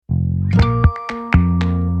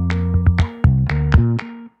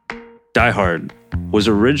Die Hard was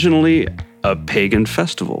originally a pagan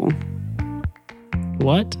festival.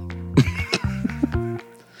 What?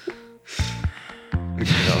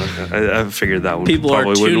 I figured that one. People are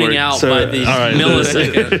probably wouldn't tuning work. out So, by these all right,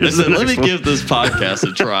 milliseconds. Listen, let me give this podcast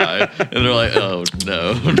a try. And they're like, oh,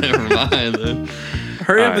 no, never mind. Then.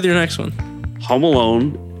 Hurry up right. with your next one. Home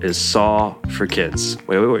Alone is Saw for kids.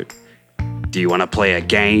 Wait. Do you want to play a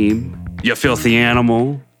game? You filthy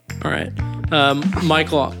animal. All right.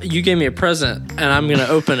 Michael, you gave me a present, and I'm going to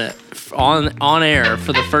open it on air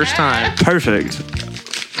for the first time. Perfect.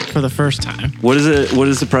 For the first time. What is it? What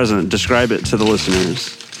is the present? Describe it to the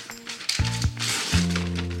listeners.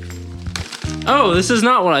 Oh, this is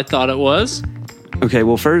not what I thought it was. Okay,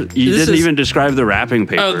 well, first, you This didn't is- even describe the wrapping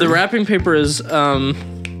paper. Oh, the wrapping paper is,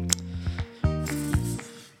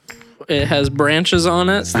 it has branches on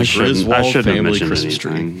it. I shouldn't have Griswold family mentioned Christmas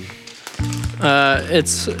anything.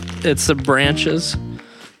 It's the branches.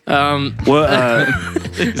 Well,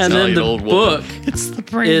 And then the book It's the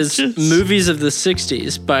is branches. Movies of the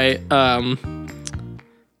 60s by,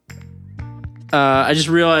 I just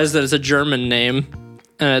realized that it's a German name,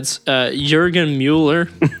 and it's Jürgen Müller.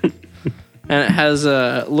 And it has,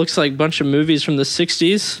 looks like a bunch of movies from the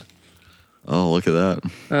 60s. Oh, look at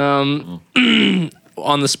that.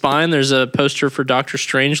 On the spine, there's a poster for Doctor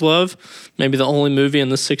Strangelove, maybe the only movie in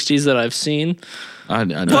the 60s that I've seen. I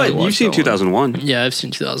know. what? You've seen 2001. Yeah, I've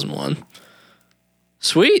seen 2001.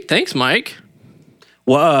 Sweet. Thanks, Mike.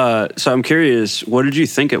 Well, so I'm curious, what did you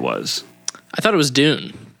think it was? I thought it was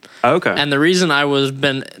Dune. Oh, okay. And the reason I was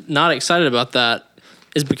been not excited about that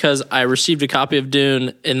is because I received a copy of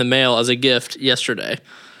Dune in the mail as a gift yesterday.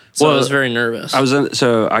 So I was very nervous.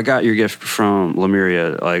 So I got your gift from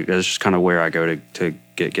Lemuria. Like, that's just kind of where I go to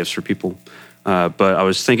get gifts for people. But I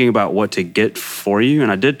was thinking about what to get for you,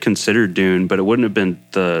 and I did consider Dune, but it wouldn't have been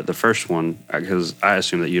the first one because I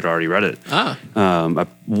assumed that you'd already read it. I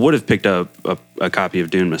would have picked up a copy of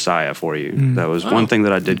Dune Messiah for you. That was one thing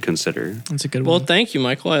that I did consider. That's a good Well, one. thank you,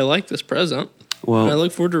 Michael. I like this present. Well, I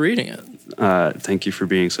look forward to reading it. thank you for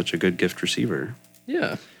being such a good gift receiver.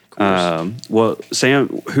 Yeah, of course. Well, Sam,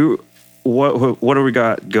 what do we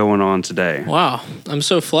got going on today? Wow, I'm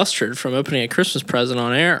so flustered from opening a Christmas present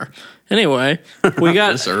on air. Anyway, we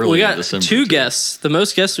got This early in two December, too. guests, the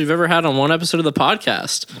most guests we've ever had on one episode of the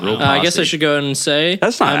podcast. Real I guess I posse. should go ahead and say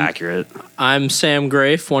That's not accurate. I'm Sam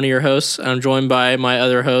Grafe, one of your hosts. I'm joined by my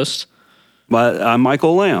other host. But I'm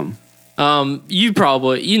Michael Lamb.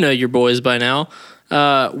 You know your boys by now.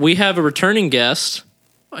 We have a returning guest.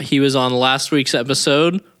 He was on last week's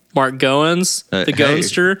episode. Mark Goins, the hey.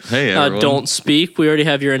 Goinster. Hey, everyone. Don't speak. We already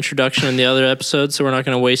have your introduction in the other episode, so we're not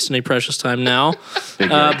going to waste any precious time now.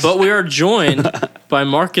 But we are joined by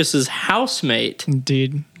Marcus's housemate,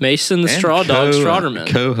 Indeed. Mason the Straw Dog Strawderman,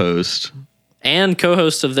 Co-host. and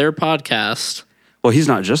co-host of their podcast, Well, he's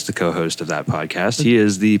not just the co-host of that podcast. He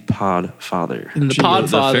is the pod father. the The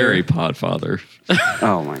Podfather. fairy podfather.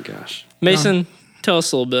 Oh my gosh. Mason, tell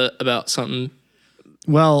us a little bit about something.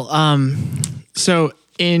 Well, so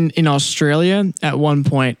in Australia, at one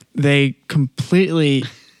point, they completely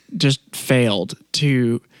just failed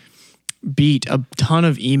to beat a ton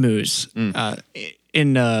of emus in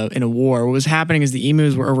a war. What was happening is the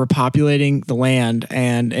emus were repopulating the land,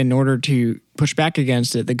 and in order to push back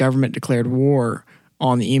against it, the government declared war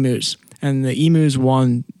on the emus, and the emus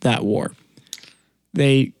won that war.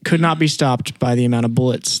 They could not be stopped by the amount of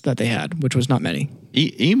bullets that they had, which was not many.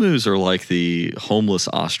 Emus are like the homeless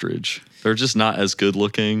ostrich. They're just not as good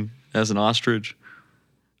looking as an ostrich.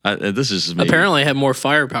 This is just me. Apparently, have more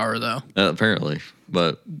firepower though. Apparently.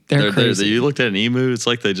 But They're crazy. you looked at an emu, it's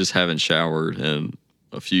like they just haven't showered in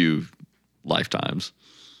a few lifetimes.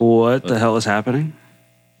 What the hell is happening?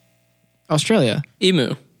 Australia.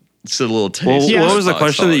 Emu. It's a little Well, taste. what was the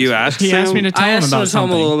question that you asked? He asked Sam? me to tell I him asked him about to tell him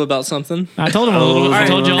a something. little bit about something. I told him a little bit. I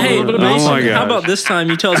told you a little bit about Oh something. my God. How about this time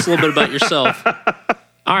you tell us a little bit about yourself?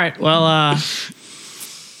 All right. Well,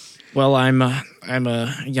 I'm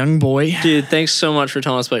a young boy. Dude, thanks so much for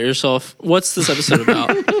telling us about yourself. What's this episode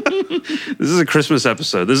about? This is a Christmas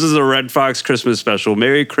episode. This is a Red Fox Christmas special.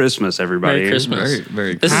 Merry Christmas, everybody. Merry Christmas. Very,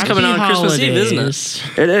 very This is Happy coming out on Christmas Eve, isn't it? holidays.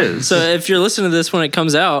 It is. So if you're listening to this when it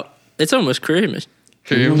comes out, it's almost Christmas.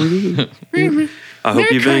 I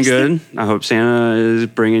hope you've been good. I hope Santa is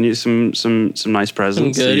bringing you some nice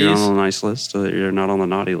presents. Some So you're goodies. on the nice list. So that you're not on the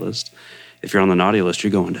naughty list. If you're on the naughty list,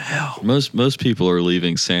 you're going to hell. Most people are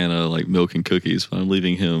leaving Santa like milk and cookies, but I'm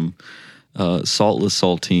leaving him saltless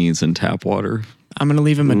saltines and tap water I'm going to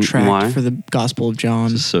leave him a Why? tract for the Gospel of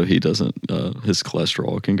John. so he doesn't his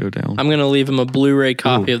cholesterol can go down. I'm going to leave him a Blu-ray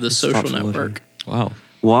copy Ooh, of The it's Social thoughtful of Network. Wow.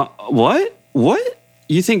 What?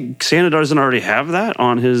 You think Santa doesn't already have that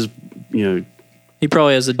on his He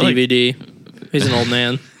probably has a DVD. He's an old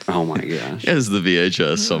man. Oh my gosh. It is the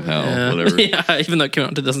VHS somehow, Yeah. whatever. Yeah, even though it came out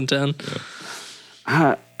in 2010.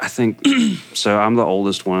 I think so. I'm the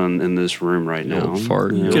oldest one in this room right now. Old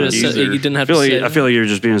fart. Yeah. You Could have said, Geezer. you didn't I have feel to like, say I feel like you're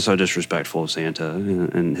just being so disrespectful of Santa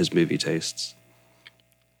and his movie tastes.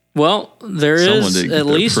 Well, there Someone is didn't get at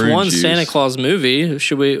their least prune one juice. Santa Claus movie.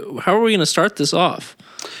 How are we going to start this off?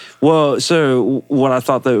 Well, so what I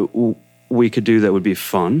thought that we could do that would be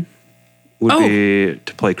fun would be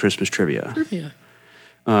to play Christmas trivia. Yeah.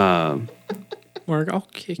 Uh, Mark, I'll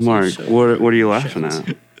kick Mark, you. So. what are you laughing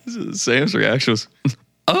at? Sam's reaction was,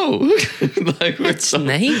 oh, like That's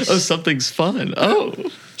nice. Oh, something's fun. Oh,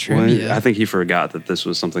 Well, I think he forgot that this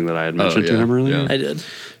was something that I had mentioned to yeah, him earlier. yeah. I did.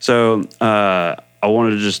 So I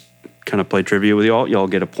wanted to just kind of play trivia with y'all. Y'all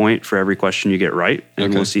get a point for every question you get right, and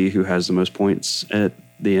Okay. we'll see who has the most points at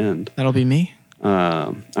the end. That'll be me.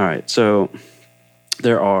 All right. So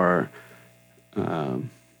there are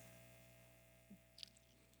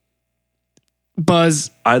Buzz.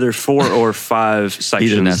 either 4 or 5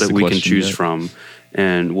 sections ask that the we can question choose yet. from,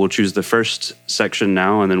 and we'll choose the first section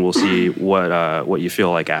now, and then we'll see what you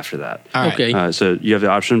feel like after that. All right. Okay. So you have the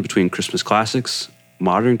option between Christmas classics,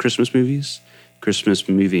 modern Christmas movies, Christmas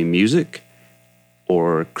movie music,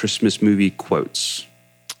 or Christmas movie quotes.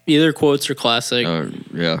 Either quotes or classic.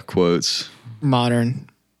 yeah, quotes. Modern.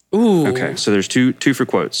 Ooh. Okay, so there's two for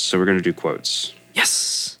quotes. So we're gonna do quotes.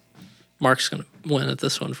 Yes. Mark's going to win at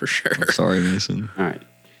this one for sure. Sorry, Mason. All right.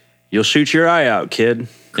 You'll shoot your eye out, kid.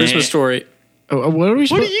 Christmas story. Oh, what are we?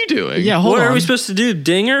 What are you doing? Yeah, hold What on. are we supposed to do?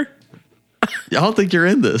 Dinger? I don't think you're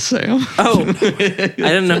in this, Sam. Oh, I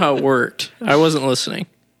didn't know how it worked. I wasn't listening.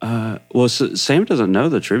 Well, so Sam doesn't know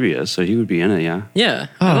the trivia, so he would be in it, yeah. Yeah,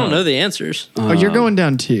 I don't know the answers. Oh, you're going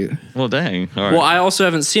down too. Well, dang. All right. Well, I also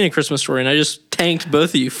haven't seen A Christmas Story, and I just tanked both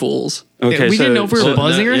of you fools. Okay, we didn't know if we were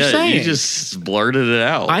buzzing or yeah, saying. you just blurted it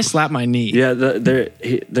out. I slapped my knee. Yeah,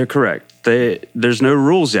 they're correct. There's no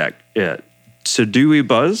rules yet. So do we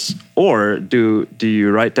buzz, or do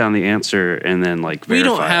you write down the answer and then like verify? We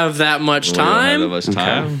don't have that much We don't have time. that much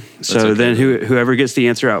time. That's So okay, then though. whoever gets the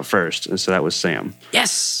answer out first. And so that was Sam.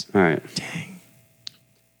 Yes. All right.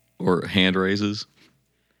 Or hand raises.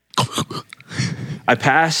 I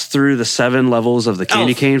passed through the 7 levels of the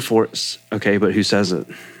candy Elf. cane force. Okay, but who says it?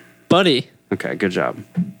 Buddy. Okay, good job.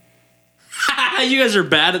 You guys are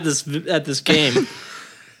bad at this game.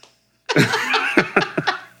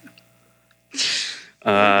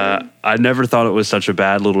 I never thought it was such a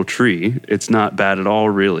bad little tree. It's not bad at all,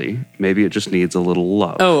 really. Maybe it just needs a little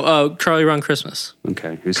love. Charlie Brown Christmas.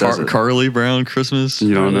 Okay, who says it? Carly Brown Christmas.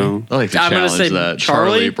 You don't know? I like to I'm gonna challenge say that.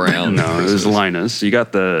 Charlie? Brown. No, it was Christmas. Linus. You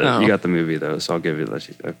got the Oh. you got the movie though, so I'll give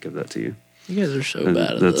that to you. You guys are so And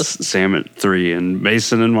bad at that's this. Sam at 3 and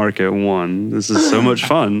Mason and Mark at 1. This is so much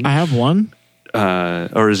fun. I have one.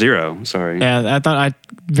 Or 0. Sorry. Yeah, I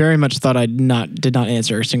very much thought I did not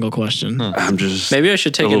answer a single question. I'm just Maybe I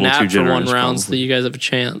should take a little too nap for one generous, round so that probably. you guys have a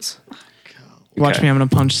chance. Watch Okay. me. I'm gonna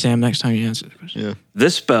punch Sam next time you answer the question. Yeah.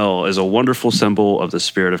 This bell is a wonderful symbol of the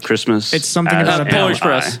spirit of Christmas. It's something as about a am bell. Polar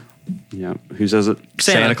Express. I. Yeah. Who says it?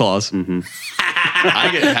 Santa Claus. I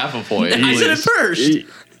get half a point. I said it first.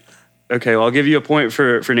 Okay, well, I'll give you a point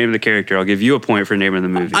for naming the character. I'll give you a point for naming the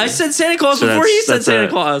movie. I said Santa Claus So before he said that's Santa a-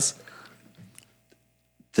 Claus.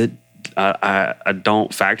 that I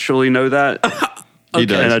don't factually know that, He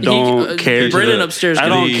does. and I don't care. Brennan to, upstairs I can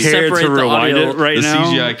don't care separate to the rewind audio. it right the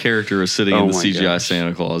now. CGI character is sitting Oh in the my CGI gosh.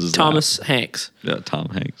 Santa Claus. Is Thomas Hanks. That. Yeah, Tom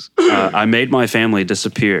Hanks. I made my family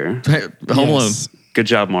disappear. Hey, Home Alone. Yes. Good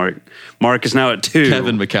job, Mark. Mark is now at 2.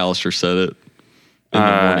 Kevin McAllister said it. in the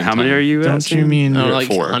morning how many time. are you at? Don't you Sam? mean? I don't know, You're at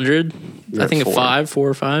like 4. 100? You're I think at at 4. 4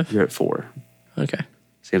 or 5. You're at 4. Okay.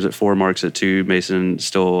 Sam's at 4. Mark's at 2. Mason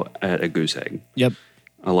still at a goose egg. Yep.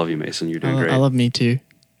 I love you, Mason. You're doing great. I love me too.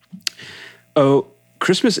 Oh,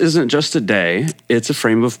 Christmas isn't just a day, it's a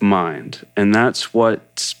frame of mind. And that's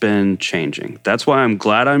what's been changing. That's why I'm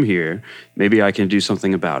glad I'm here. Maybe I can do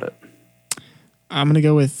something about it. I'm gonna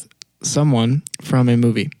go with someone from a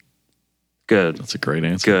movie. Good. That's a great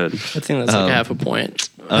answer. Good. I think that's like half a point.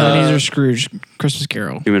 Ebenezer Scrooge, Christmas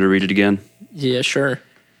Carol. You want me to read it again? Yeah, sure.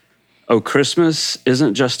 Oh, Christmas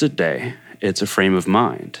isn't just a day, it's a frame of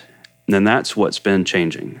mind. And then that's what's been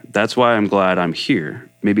changing. That's why I'm glad I'm here.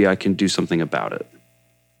 Maybe I can do something about it.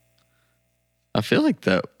 I feel like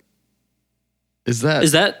that. Is that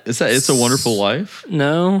Is that It's a Wonderful Life?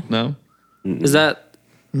 No. No. Is that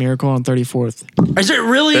Miracle on 34th. Is it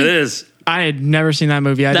really? It is. I had never seen that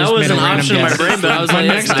movie. I That just was made an a random option in my guess. brain, but I was My like,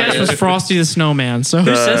 next that's not guess was it. Frosty the Snowman. So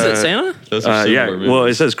Who says it? Santa? Those are Yeah. similar Well, it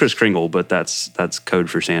movies. says Kris Kringle, but that's code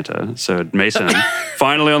for Santa. So Mason,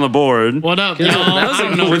 finally on the board. what up, Yeah, y'all? that was I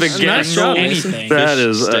don't know with a nice guess. job, anything. That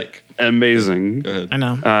is stick. amazing. Go ahead. I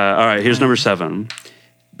know. All right, here's number 7.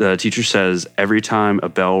 The teacher says every time a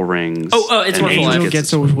bell rings, it's an Wonderful Angel Life.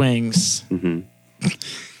 gets those wings.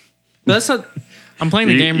 That's not. I'm playing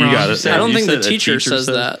the You- game you wrong. got it. I don't You think the said a teacher says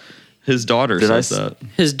that. His daughter Did I says s- that.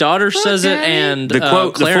 His daughter says it, and the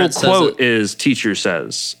quote, the full Clarence says quote it. is teacher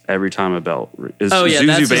says every time a bell. It's Oh yeah,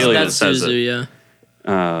 Zuzu Bailey that's that says Zuzu. it.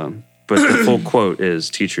 Yeah, But the full quote is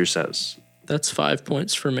teacher says. that's 5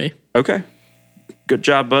 points for me. Okay, good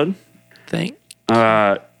job, bud. Thank.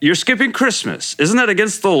 You're skipping Christmas. Isn't that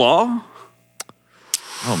against the law?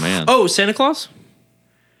 Oh man. Oh, Santa Claus.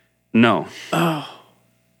 No.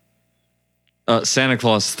 Santa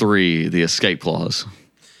Claus 3: The Escape Clause.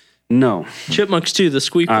 No. Chipmunks 2: The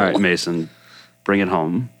Squeak. All right, Mason, bring it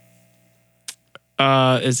home.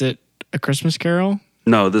 Is it A Christmas Carol?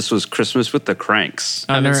 No, this was Christmas with the Cranks.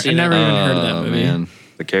 I haven't never, seen I never it. even heard of that Oh movie. man.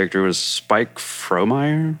 The character was Spike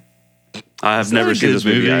Fromeyer. I have Is that never a seen good this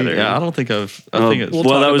movie either. Yeah, I don't think I've. I Oh, think it's. We'll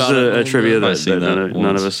well, talk that was about it a a little trivia bit. that, I've seen that that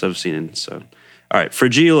none of once. us have seen. So, all right,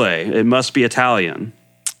 Fragile, it must be Italian.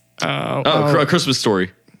 A Christmas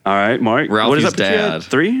Story. All right, Mark. What Ralphie's is that? put you at? dad.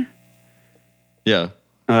 3? Yeah.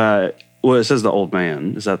 Well, it says the old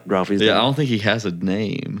man. Is that Ralphie's Yeah. dad? I don't think he has a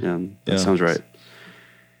name. Yeah, that Yeah. sounds right.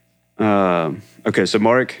 Okay, so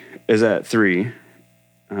Mark is at 3.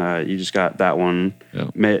 You just got that one.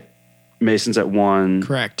 Yeah. Mason's at 1.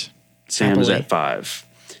 Correct. Sam is Happily. at 5.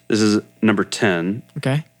 This is number 10.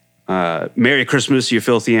 Okay. Merry Christmas, you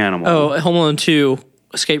filthy animal. Oh, Home Alone 2: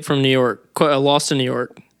 Escape from New York. Lost in New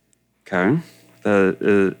York. Okay.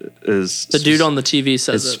 That is The dude on the TV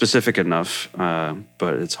says it's it. specific enough,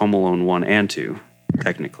 but it's Home Alone 1 and 2,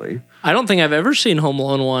 technically. I don't think I've ever seen Home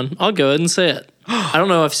Alone 1. I'll go ahead and say it. I don't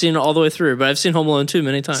know if I've seen it all the way through, but I've seen Home Alone 2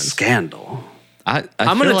 many times. Scandal. I'm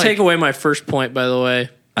going to take away my first point, by the way,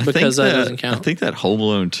 because that doesn't count. I think that Home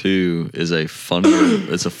Alone 2 is a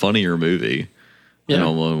funnier. It's a funnier movie than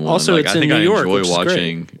Home Alone 1. Also, it's I in think New I York, enjoy which is great.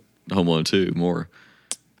 watching Home Alone 2 more.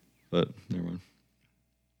 But never mind.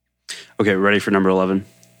 Okay, ready for number 11?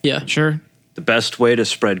 Yeah. Sure. The best way to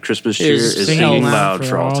spread Christmas cheer is Sing singing loud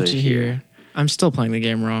for all to hear. I'm still playing the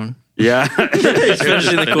game wrong. Yeah.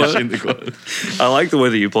 Finishing the quote. Finishing the quote. I like the way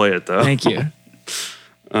that you play it, though. Thank you.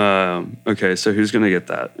 Okay, so who's going to get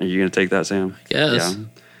that? Are you going to take that, Sam? Yes.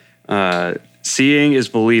 Yeah. Seeing is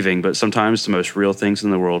believing, but sometimes the most real things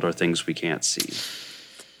in the world are things we can't see.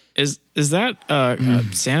 Is that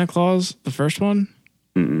Santa Claus, the first one?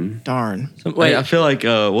 Darn. Wait, I feel like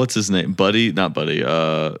what's his name? Buddy, not Buddy.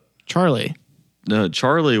 Charlie. No,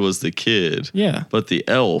 Charlie was the kid. Yeah. But the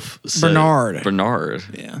elf said, Bernard. Bernard.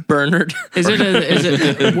 Yeah. Bernard. Is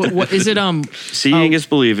it what is it Seeing is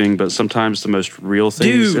believing, but sometimes the most real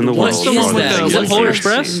things Dude, in the what's world the are one with things the- we is it can't Polar see.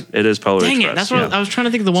 Express? It is Polar Dang Express. it, that's what I was trying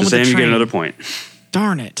to think of the one So with Sam, the you train. get another point.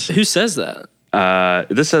 Darn it. Who says that?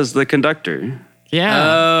 This says the conductor, Yeah.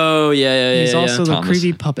 Oh, yeah. He's also the Thomas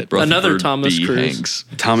creepy puppet. Rutherford Another Thomas B. Cruise. Hanks.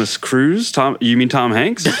 Thomas Cruise. You mean Tom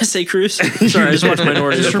Hanks? Did I say Cruise? Sorry, I just watched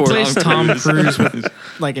Minority Just Report. replace Tom Cruise with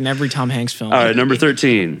like in every Tom Hanks film. All right, number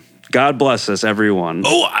 13. God bless us, everyone.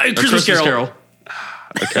 Oh, Christmas Carol.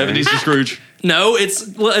 Ebenezer Scrooge. No, it's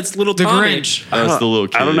Little The Tommy. Grinch. That's the little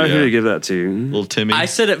kid. I don't know who yeah. to give that to. Little Timmy. I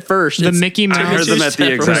said it first. The It's Mickey Mouse heard them at the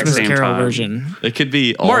two exact separate- Christmas same Carol time. version. it could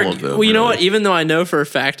be all Mark, of them. well, you know really. what? Even though I know for a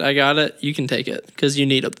fact I got it, you can take it because you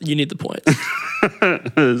need the point.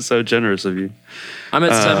 So generous of you. I'm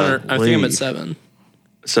at 7. I think I'm at Lee. 7.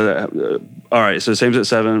 So, all right. So Sam's at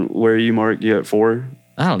 7. Where are you, Mark? You at 4?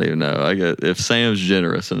 I don't even know. I get if Sam's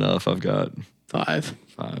generous enough, I've got 5.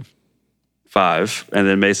 5. 5. And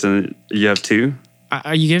then Mason, you have 2.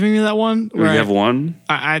 Are you giving me that one? You have 1.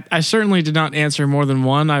 I certainly did not answer more than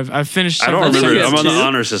one. I've finished. I don't several- think remember. he has I'm on the 2.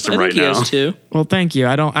 honor system I think right he now. has 2. Well, thank you.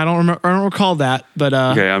 I don't remember. I don't recall that. But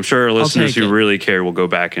Okay, I'm sure our listeners take who it. really care will go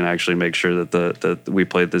back and actually make sure that we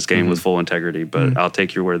played this game with full integrity. But I'll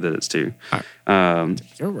take your word that it's 2.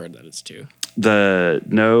 your word that it's 2.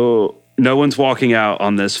 No one's walking out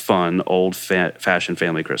on this fun old-fashioned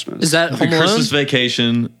family Christmas. Is that The Home Alone? Christmas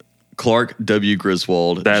Vacation. Clark W.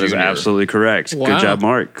 Griswold. That is Jr. absolutely correct. Wow. Good job,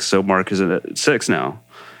 Mark. So Mark is at 6 now.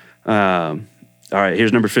 All right,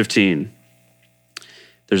 here's number 15.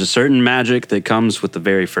 There's a certain magic that comes with the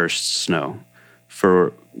very first snow.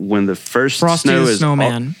 For when the first Frosty snow the is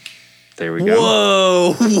Snowman. There we go.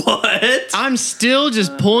 Whoa! What? I'm still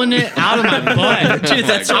just pulling it out of my butt. Dude,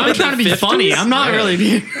 that's I'm only trying to be 50s? funny. I'm not really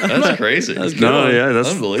being. That's crazy. No, yeah,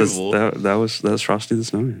 that's unbelievable. That's Frosty the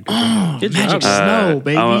Snowman. Good Magic job. snow,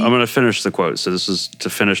 baby. I'm going to finish the quote. So this is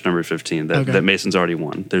to finish number 15 that Mason's already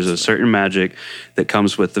won. There's a certain magic that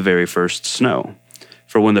comes with the very first snow.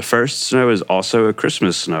 For when the first snow is also a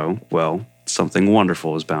Christmas snow, well, something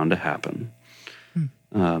wonderful is bound to happen.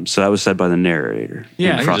 So that was said by the narrator. Yeah.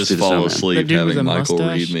 in I I could Frosty just the fall Snowman. asleep The dude with having the Michael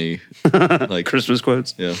mustache? read me like Christmas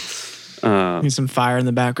quotes. Yeah. Need some fire in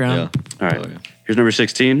the background. All right. Oh, yeah. Here's number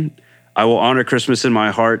 16. I will honor Christmas in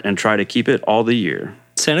my heart and try to keep it all the year.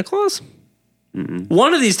 Santa Claus?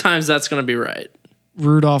 One of these times that's going to be right.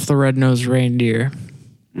 Rudolph the Red-Nosed Reindeer.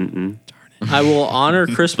 I will honor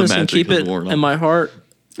Christmas and magic keep was it worn off. in my heart.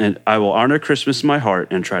 And I will honor Christmas in my heart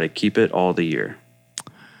and try to keep it all the year.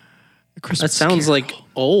 The Christmas That sounds Carol. like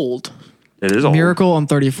old. It is old. Miracle on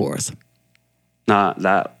 34th. Not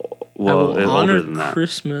that. I Well, will it's honor older than that.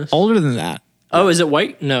 Christmas. Older than that. Oh, is it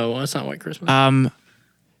white? No, it's not White Christmas.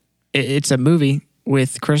 It's a movie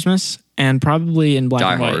with Christmas and probably in black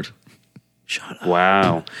Die and white. Hard. Shut up.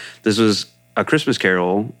 Wow. This was A Christmas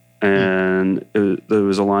Carol, and there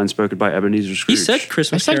was a line spoken by Ebenezer Scrooge. He said I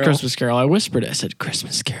Christmas said Carol. Christmas Carol. I whispered it. I said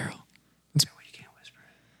Christmas Carol.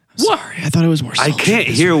 What? Sorry, I thought it was more. I sultry can't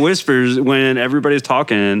this hear way. whispers when everybody's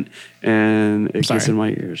talking, and it Sorry. gets in my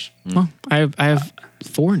ears. Well, I have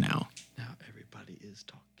 4 now. Now everybody is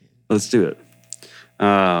talking. Let's do it.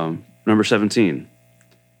 Number 17.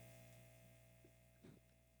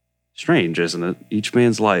 Strange, isn't it? Each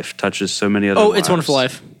man's life touches so many other Oh, lives. It's a Wonderful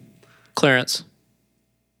Life. Clarence.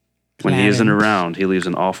 When he isn't Clarence. around, he leaves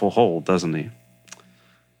an awful hole, doesn't he?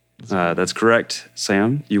 That's correct,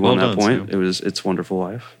 Sam. You won Well that done, point. Sam. It was It's a Wonderful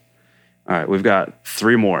Life. All right, we've got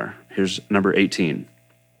 3 more. Here's number 18.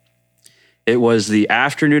 It was the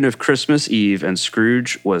afternoon of Christmas Eve, and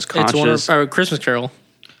Scrooge was conscious. Christmas Carol.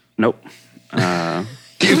 Nope. You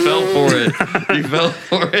fell for it. You fell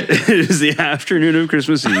for it. It is the afternoon of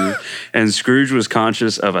Christmas Eve, and Scrooge was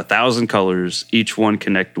conscious of 1,000 colors, each one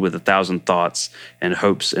connected with 1,000 thoughts and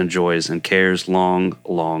hopes and joys and cares long,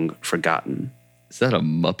 long forgotten. Is that a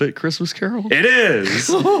Muppet Christmas Carol? It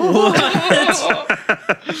is.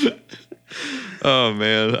 Oh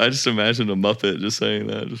man, I just imagined a Muppet just saying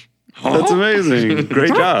that. Just, That's amazing.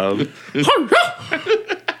 Great job.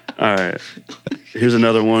 All right. Here's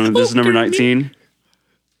another one. This is number 19.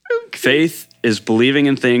 Faith is believing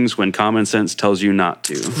in things when common sense tells you not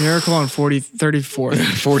to. Miracle on 34th.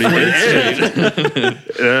 48. It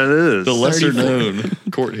is. The lesser known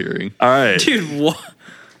court hearing. All right. Dude, what?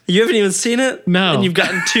 You haven't even seen it? No. And you've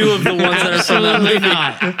gotten 2 of the ones that are from that Absolutely movie.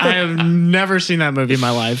 not. I have never seen that movie in my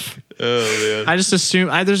life. Oh man. I just assume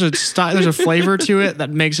there's a flavor to it that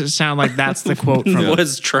makes it sound like that's the quote from it.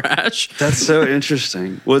 Was trash. That's so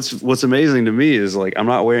interesting. What's amazing to me is like I'm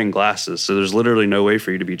not wearing glasses, so there's literally no way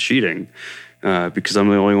for you to be cheating because I'm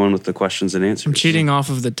the only one with the questions and answers. I'm cheating off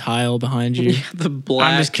of the tile behind you. The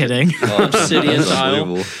black I'm just kidding. obsidian That's tile.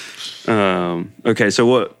 unbelievable. Okay, so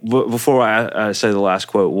what before I say the last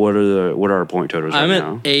quote, what are our point totals I'm right at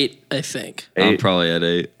now? 8, I think. I'm 8. probably at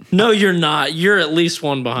 8. No, you're not. You're at least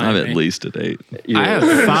 1 behind I'm me. at least at 8. I have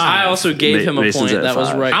 5. I also gave him a Mason's point at that was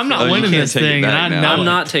 5. right. I'm not Oh, you winning can't this take it thing, back and I now. know I'm it.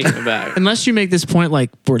 not taking it back. Unless you make this point like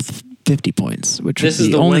worth 50 points, which This would is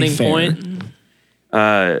be the only winning fair.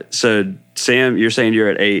 point. So Sam, you're saying you're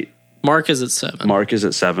at 8. Mark is at 7. Mark is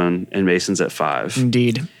at 7, and Mason's at 5.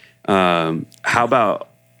 Indeed. How about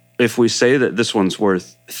if we say that this one's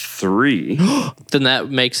worth 3? Then that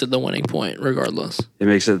makes it the winning point, regardless. It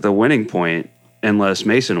makes it the winning point unless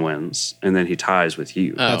Mason wins, and then he ties with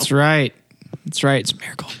you. That's right. That's right. It's a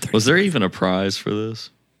miracle. on 30. Was there even a prize for this?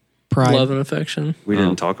 Pride. Love and affection. We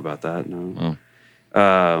didn't talk about that. No.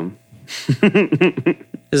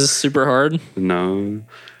 Is this super hard? No.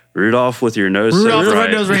 Rudolph with your nose. Rudolph so the bright.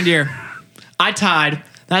 Red-Nosed Reindeer. I tied.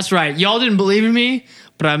 That's right. Y'all didn't believe in me,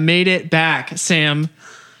 but I made it back. Sam,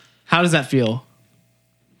 how does that feel?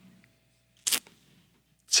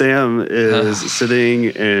 Sam is sitting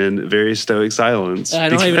in very stoic silence. I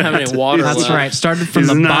don't even have any water That's left. right. Started from He's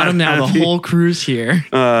the not bottom now. The happy. whole crew's here.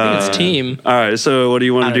 It's team. All right, so what do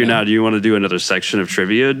you want to don't do know. now? Do you want to do another section of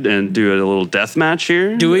trivia and do a little death match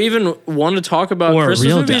here? Do we even want to talk about Or a Christmas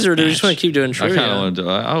real movies, or do we just deathmatch. want to keep doing I trivia? kind of want to.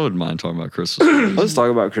 I wouldn't mind talking about Christmas. Let's talk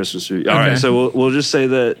about Christmas movie. All right, so we'll just say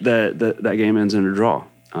that game ends in a draw.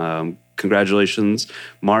 Congratulations,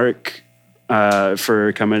 Mark,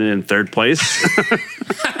 for coming in 3rd place.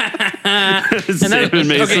 Sam and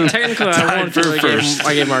Mason Okay, technically, I tied won for for first.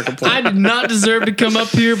 I gave Mark a point. I did not deserve to come up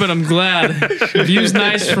here, but I'm glad. View's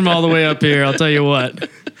nice from all the way up here. I'll tell you what.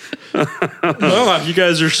 Oh, you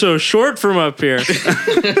guys are so short from up here.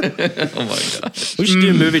 Oh my gosh. We should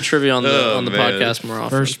do movie trivia on the man. podcast more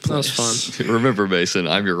often. First That was place. fun. Remember, Mason,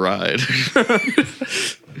 I'm your ride.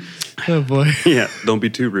 Oh boy. Yeah, don't be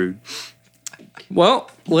too rude. Well,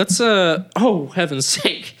 let's oh, heaven's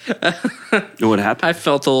sake. What happened? I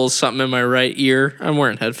felt a little something in my right ear. I'm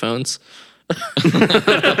wearing headphones. What's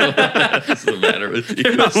the matter with you?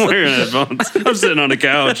 I'm wearing headphones. I'm sitting on the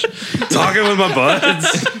couch talking with my buds.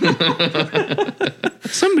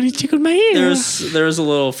 Somebody tickled my ear. There was a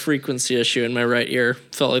little frequency issue in my right ear.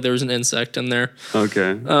 Felt like there was an insect in there.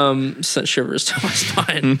 Okay. Sent shivers down my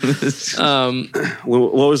spine.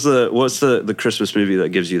 What's the Christmas movie that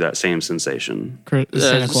gives you that same sensation?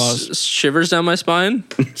 Santa Claus. Shivers down my spine.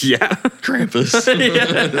 Yeah. Krampus.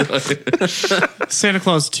 Santa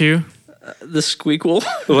Claus 2. The Squeakquel.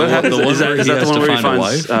 What happens? the one Is that where is he that the has one to where he find a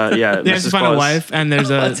finds? wife? Yeah. He has to Mrs. find a Claus. wife, and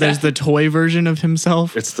there's the toy version of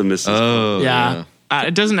himself. It's the Mrs. Oh, Yeah.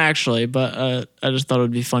 It doesn't actually, but I just thought it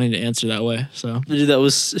would be funny to answer that way. So Dude, that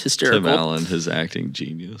was Tim hysterical. Allen, his acting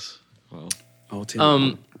genius. Wow. Oh,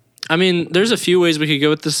 Tim. I mean, there's a few ways we could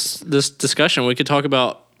go with this discussion. We could talk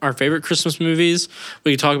about our favorite Christmas movies.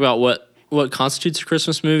 We could talk about what constitutes a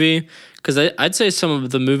Christmas movie. Because I'd say some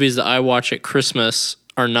of the movies that I watch at Christmas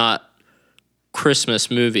are not Christmas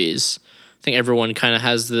movies. I think everyone kind of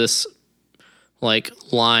has this like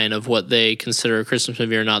line of what they consider a Christmas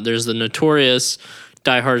movie or not. There's the notorious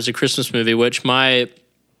Die Hard is a Christmas movie, which my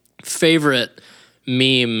favorite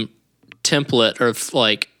meme template or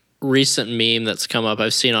like recent meme that's come up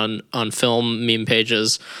I've seen on film meme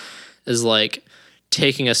pages is like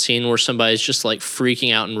taking a scene where somebody's just like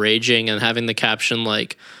freaking out and raging and having the caption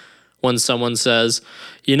like when someone says,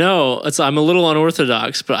 you know, I'm a little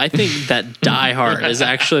unorthodox, but I think that Die Hard is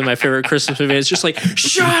actually my favorite Christmas movie. It's just like,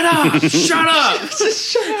 shut up, shut up.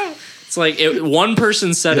 It's like one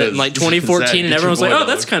person said it in like 2014 Zach, and get everyone's your like, boy oh,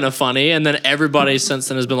 that's dog. kind of funny. And then everybody since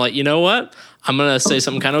then has been like, you know what? I'm going to say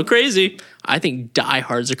something kind of crazy. I think Die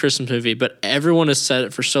Hard's a Christmas movie, but everyone has said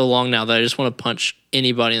it for so long now that I just want to punch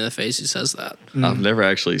anybody in the face who says that. I've never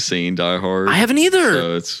actually seen Die Hard. I haven't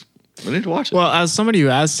either. So we need to watch it. well, as somebody who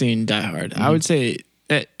has seen Die Hard, I would say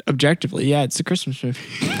that objectively, yeah, it's a Christmas movie.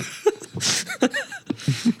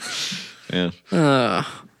 yeah.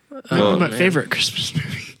 My favorite Christmas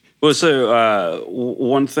movie. Well, so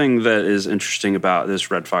one thing that is interesting about this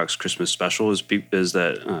Red Fox Christmas special is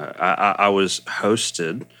that I was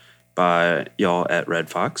hosted by y'all at Red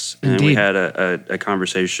Fox, and we Indeed. had a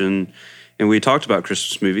conversation, and we talked about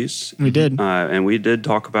Christmas movies. We did. And we did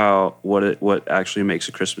talk about what actually makes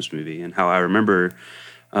a Christmas movie, and how I remember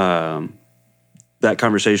that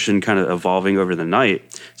conversation kind of evolving over the night.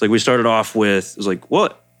 It's like we started off with, it was like,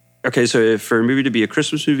 what? Okay, so if for a movie to be a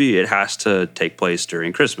Christmas movie, it has to take place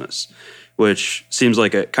during Christmas, which seems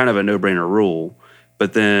like a kind of a no-brainer rule.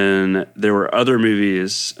 But then there were other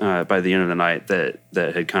movies by the end of the night that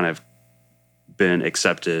had kind of been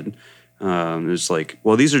accepted. It was like,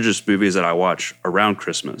 well, these are just movies that I watch around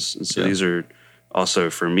Christmas, and so these are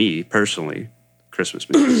also for me personally Christmas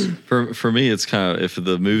movies. For me, it's kind of if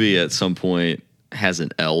the movie at some point has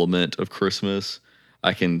an element of Christmas,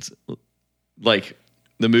 I can like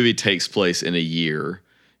the movie takes place in a year.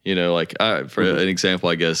 You know, like for an example,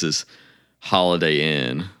 I guess is Holiday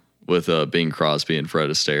Inn with Bing Crosby and Fred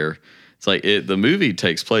Astaire. It's like the movie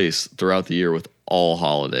takes place throughout the year with all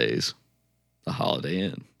holidays. The Holiday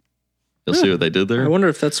Inn. You'll see what they did there. I wonder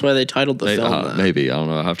if that's why they titled the film that. Maybe I don't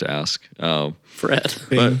know. I will have to ask. Fred.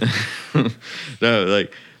 But no,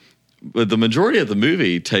 like, but the majority of the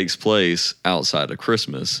movie takes place outside of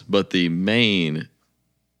Christmas. But the main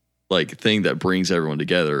like thing that brings everyone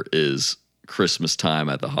together is Christmas time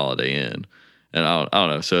at the Holiday Inn. And I don't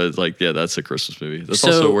know. So it's like, yeah, that's a Christmas movie. That's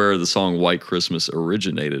also where the song White Christmas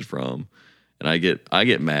originated from. And I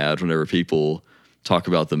get mad whenever people talk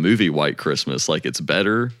about the movie White Christmas like it's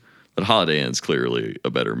better, but Holiday Inn's clearly a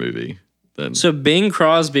better movie than. So Bing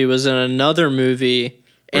Crosby was in another movie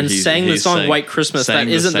and sang the song White Christmas. That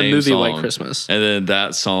isn't the movie White Christmas. And then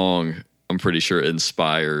that song, I'm pretty sure,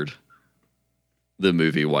 inspired the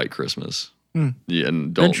movie White Christmas. Yeah,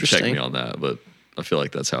 and don't check me on that, but I feel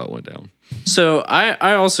like that's how it went down. So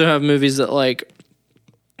I also have movies that like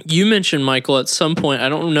you mentioned, Michael, at some point. I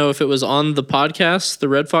don't know if it was on the podcast, the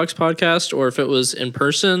Red Fox podcast, or if it was in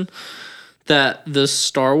person, that the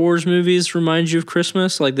Star Wars movies remind you of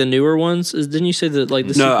Christmas, like the newer ones. Didn't you say that like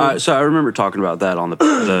the No, so I remember talking about that on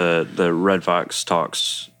the Red Fox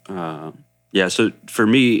talks. Yeah, so for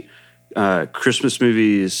me, Christmas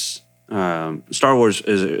movies. Star Wars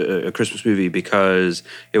is a Christmas movie because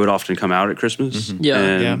it would often come out at Christmas. Yeah.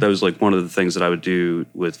 And Yeah. that was like one of the things that I would do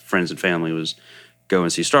with friends and family was go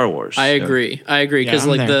and see Star Wars. I agree. Because I'm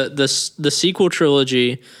like there. the sequel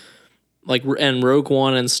trilogy, like and Rogue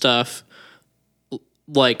One and stuff,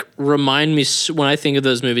 like remind me when I think of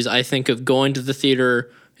those movies, I think of going to the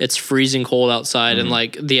theater. It's freezing cold outside, and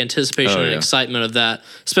like the anticipation and excitement of that.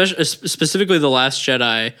 Specifically, The Last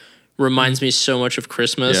Jedi reminds me so much of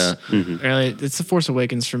Christmas. Yeah. Really, it's The Force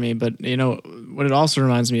Awakens for me, but you know what it also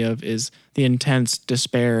reminds me of is the intense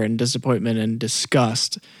despair and disappointment and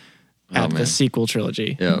disgust at the sequel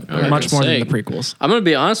trilogy. Yeah. Much more than the Saying. prequels. I'm gonna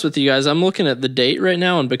be honest with you guys. I'm looking at the date right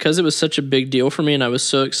now, and because it was such a big deal for me, and I was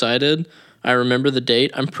so excited, I remember the date.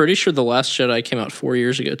 I'm pretty sure The Last Jedi came out 4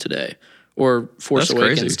 years ago today, or Force That's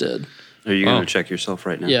Awakens crazy. did. Are you going to check yourself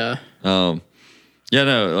right now? Yeah. Yeah,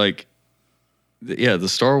 no, like, the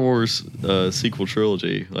Star Wars sequel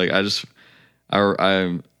trilogy. Like, I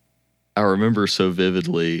remember so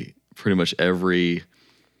vividly pretty much every,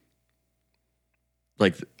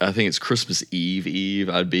 like, I think it's Christmas Eve.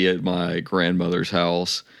 I'd be at my grandmother's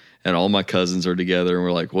house, and all my cousins are together, and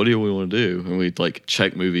we're like, what do we want to do? And we'd like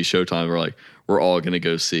check movie Showtime. We're like, we're all going to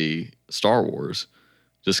go see Star Wars,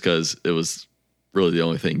 just because it was really the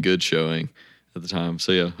only thing good showing at the time.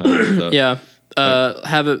 So yeah, I agree with that. Yeah.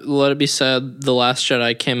 Let it be said, The Last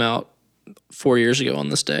Jedi came out 4 years ago on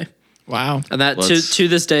this day. Wow. And that Let's- to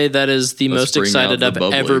this day, that is the let's most bring excited out I've the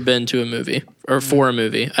bubbly. ever been to a movie or for a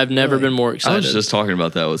movie. I've never been more I excited. was just talking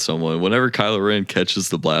about that with someone. Whenever Kylo Ren catches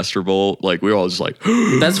the blaster bolt, like we were all just like,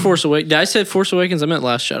 That's Force Awakens. Did I say Force Awakens? I meant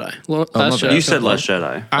Last Jedi. Last my bad. Jedi. You said Last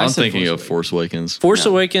Jedi. I'm said thinking Force of Force Awakens. Force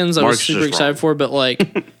Awakens, I was Mark's super just excited wrong. for, but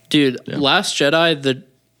like, dude, Last Jedi,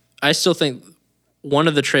 I still think one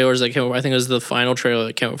of the trailers that came out, I think it was the final trailer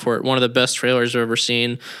that came out for it, one of the best trailers I've ever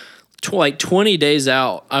seen. Like 20 days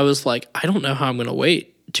out, I was like, I don't know how I'm going to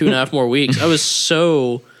wait 2.5 more weeks. I was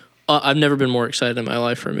so, I've never been more excited in my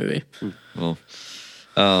life for a movie. Well,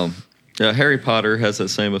 yeah, Harry Potter has that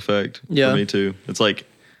same effect Yeah. for me too. It's like,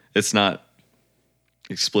 it's not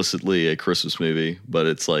explicitly a Christmas movie, but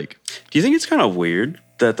it's like, Do you think it's kind of weird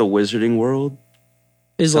that the Wizarding World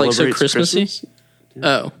Is like so celebrates Christmassy. Christmas?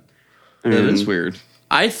 Oh, I mean, it is weird.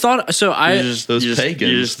 I thought so. Those you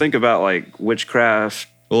pagans. just think about like witchcraft.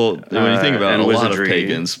 Well, when you think about it, and a lot of wizardry.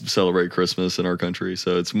 pagans celebrate Christmas in our country,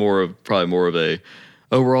 so it's probably more of a,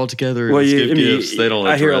 oh, we're all together. Well, Let's you- give I mean, gifts. They don't.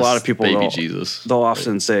 I hear a address lot of people baby they'll- Jesus. They'll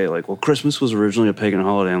often say like, "Well, Christmas was originally a pagan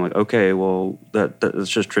holiday." I'm like, okay, well, that's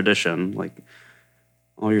just tradition. Like,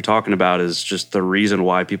 all you're talking about is just the reason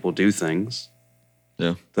why people do things.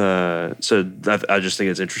 Yeah. I just think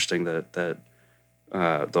it's interesting that the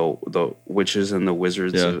witches and the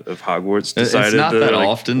wizards Yeah. of Hogwarts It's decided not that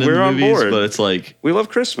often in we're the on movies, board. but it's like We love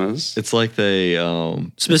Christmas. it's like they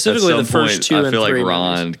Specifically at the some first point, two I and feel like three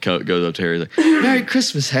Ron goes up to Harry like, "Merry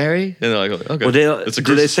Christmas, Harry," and they're like, "Okay." Well, it's a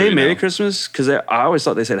do they Christmas say movie Merry now. Christmas? Because I always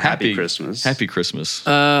thought they said Happy Christmas. Happy Christmas.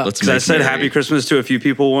 Let's Because I make said merry. Happy Christmas to a few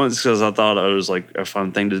people once because I thought it was like a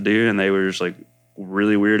fun thing to do, and they were just like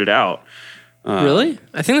really weirded out. really,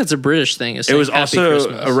 I think that's a British thing. It was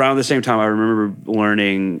also around the same time I remember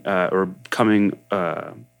learning or coming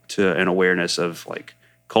to an awareness of like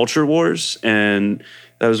culture wars, and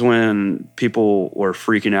that was when people were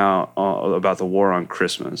freaking out about the war on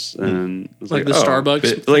Christmas, and it was Like the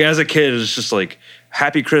Starbucks Like as a kid, it was just like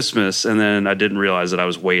Happy Christmas, and then I didn't realize that I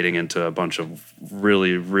was wading into a bunch of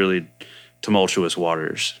really, really tumultuous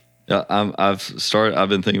waters. Yeah, I've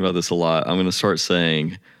been thinking about this a lot. I'm going to start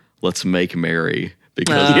saying, "Let's make merry,"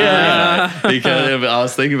 because because I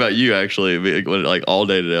was thinking about you actually. Like all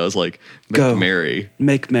day today, I was like, "Make Go. merry."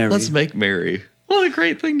 Make merry. Let's make merry. What a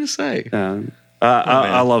great thing to say.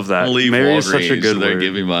 I love that. I'll leave Merry Walgreens, is such a good and they're word.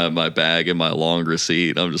 giving me my bag and my long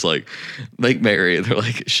receipt. I'm just like, "Make merry." And they're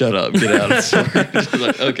like, "Shut up, get out of the store." Just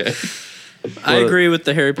like, okay. I agree with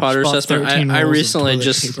the Harry Potter Bought assessment. 13 I rolls of recently toilet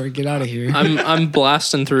just paper. Get out of here. I'm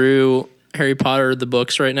blasting through Harry Potter the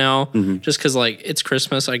books right now Mm-hmm. just because like it's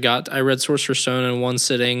Christmas. I read Sorcerer's Stone in one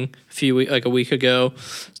sitting a week ago.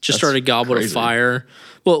 Just started Goblet crazy. of Fire.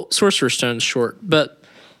 Well, Sorcerer's Stone's short, but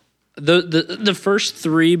the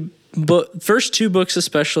first two books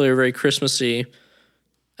especially are very Christmassy.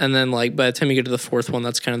 And then like by the time you get to the fourth one,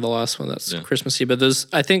 that's kind of the last one that's Christmassy. But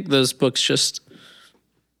I think those books just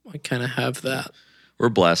like kind of have that. We're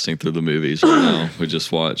blasting through the movies right now. We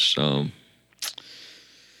just watched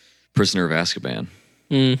Prisoner of Azkaban,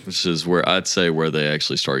 which is where I'd say where they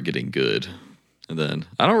actually start getting good. And then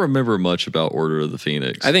I don't remember much about Order of the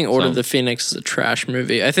Phoenix. I think Order So- of the Phoenix is a trash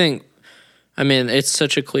movie. I mean, it's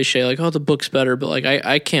such a cliche, like, oh, the book's better, but like,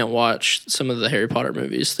 I can't watch some of the Harry Potter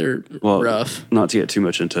movies. They're rough. Not to get too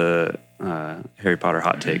much into Harry Potter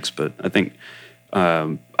hot takes, but I think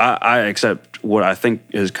I accept what I think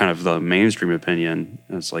is kind of the mainstream opinion.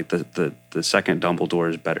 It's like the second Dumbledore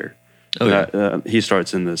is better. Oh, yeah. He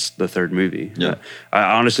starts in the third movie. Yeah. I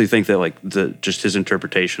honestly think that like just his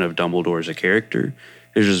interpretation of Dumbledore as a character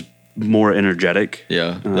is just more energetic.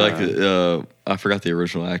 Yeah, I forgot the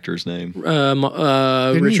original actor's name. he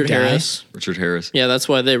Richard die? Harris. Richard Harris. Yeah, that's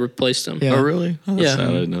why they replaced him. Yeah. Oh, really? Oh, that's Yeah. sad.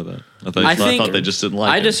 I didn't know that. I I think- thought they just didn't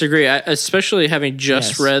like I him. disagree. Especially having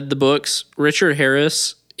just Yes. read the books, Richard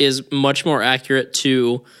Harris is much more accurate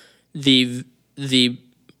to the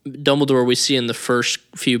Dumbledore we see in the first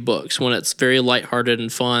few books when it's very lighthearted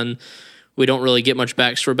and fun. We don't really get much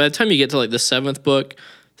backstory. By the time you get to like the seventh book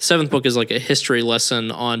is like a history lesson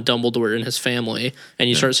on Dumbledore and his family, and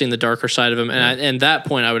you start seeing the darker side of him. And at that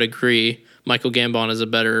point, I would agree. Michael Gambon is a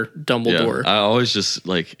better Dumbledore. I always just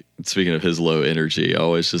like, speaking of his low energy, I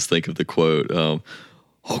always just think of the quote,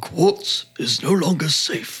 Hogwarts is no longer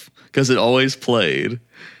safe. Because it always played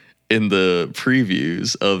in the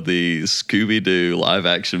previews of the Scooby-Doo live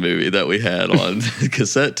action movie that we had on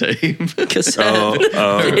cassette tape. Cassette.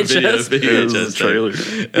 VHS VHS trailer.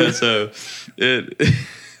 tape. And so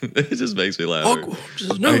it just makes me laugh.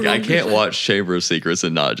 Like, I can't watch Chamber of Secrets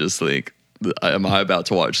and not just think, am I about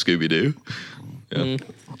to watch Scooby-Doo? Yeah.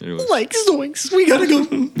 Anyway. Like zoinks, we gotta go.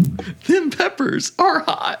 Them peppers are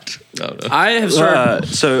hot. No. I have started.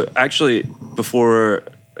 So actually, before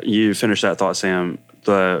you finish that thought, Sam,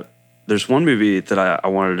 there's one movie that I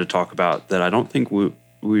wanted to talk about that I don't think we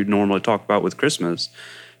normally talk about with Christmas,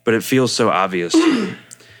 but it feels so obvious. And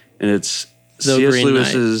it's The C.S. Green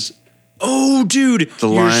Liwis's Oh, dude, The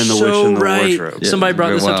you're Lion, the so Witch, and the right. Wardrobe. Somebody brought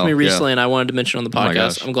this up to Wow, me yeah. recently, and I wanted to mention on the my podcast.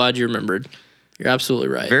 gosh. I'm glad you remembered. You're absolutely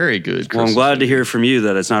right. Very good. Well, I'm glad to hear from you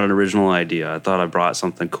that it's not an original idea. I thought I brought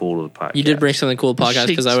something cool to the podcast. You did bring something cool to the podcast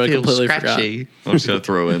because I would have completely forgot. I'm just gonna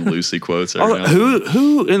throw in Lucy quotes. Every now and then.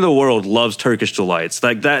 Who in the world loves Turkish delights?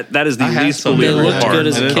 Like that is the I had least some. believable They looked part good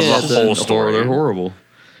as a of kid. the whole They're story. horrible.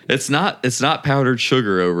 It's not powdered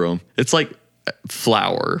sugar over them. It's like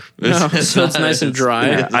flour. So it's nice and dry.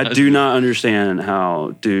 Yeah, I do not understand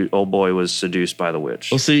how old boy was seduced by the witch.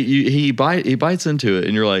 Well, see, he bites into it,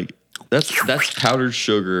 and you're like, that's powdered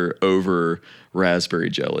sugar over raspberry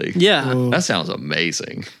jelly. Yeah. That sounds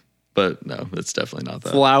amazing. But no, it's definitely not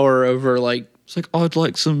that. Flour over like. It's like, I'd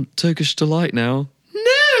like some Turkish delight now.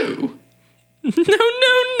 No.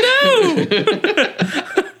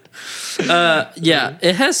 Yeah,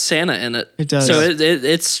 it has Santa in it. It does. So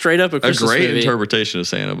it's straight up a A Christmas great movie. interpretation of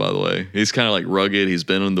Santa, by the way. He's kind of like rugged. He's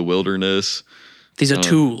been in the wilderness. These are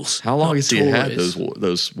tools. How long has he had toys.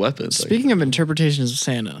 those weapons? Like, Speaking of interpretations of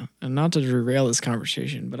Santa, and not to derail this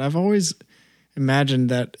conversation, but I've always imagined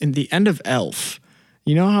that in the end of Elf,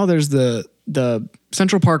 you know how there's the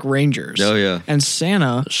Central Park Rangers. Oh, yeah. And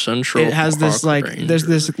Santa, Central it has this Park like Rangers. there's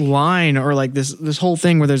this line or like this whole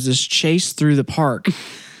thing where there's this chase through the park,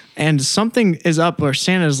 and something is up where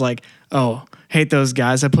Santa's like, oh. Hate those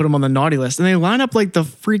guys. I put them on the naughty list, and they line up like the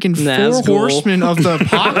freaking Nazgul. four horsemen of the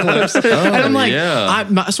apocalypse. and I'm like,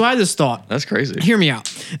 yeah. so I had this thought. that's crazy. Hear me out.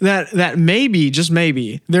 That maybe, just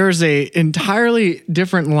maybe, there's a entirely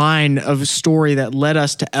different line of story that led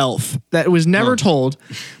us to Elf that was never told,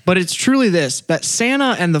 but it's truly this: that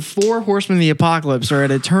Santa and the four horsemen of the apocalypse are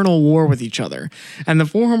at eternal war with each other, and the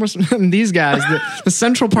four horsemen, these guys, the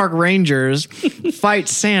Central Park Rangers, fight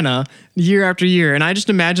Santa year after year, and I just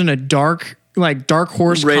imagine a dark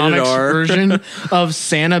Horse Rated comics R. version of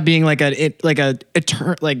Santa being like a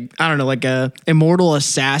immortal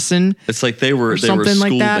assassin. It's like they were something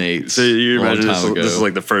like that. schoolmates. So you a long imagine time this is ago.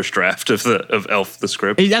 like the first draft of Elf the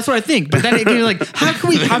script. That's what I think. But then again, you're like, how can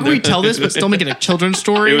we tell this but still make it a children's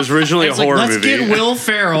story? It was originally It's a horror let's movie. get Will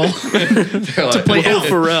Ferrell to play Will Elf.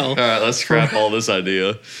 Ferrell. All right, let's scrap all this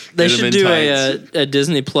idea. They Get him should in do tights. a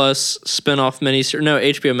Disney Plus spin-off miniseries. No,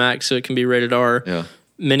 HBO Max, so it can be rated R. Yeah.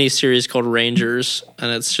 Miniseries called Rangers,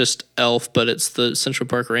 and it's just Elf, but it's the Central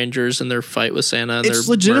Park Rangers and their fight with Santa. And It's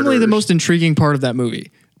their legitimately the murderers. most intriguing part of that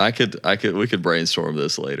movie. We could brainstorm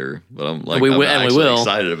this later, but I'm like, We I'm will- and we actually will.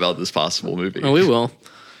 excited about this possible movie. Oh, we will.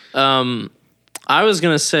 I was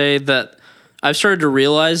gonna say that I've started to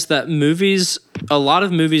realize that a lot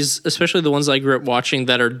of movies, especially the ones I grew up watching,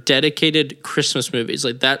 that are dedicated Christmas movies,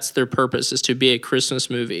 like that's their purpose is to be a Christmas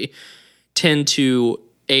movie, tend to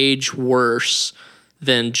age worse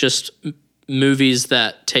than just movies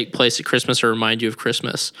that take place at Christmas or remind you of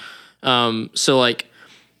Christmas. So like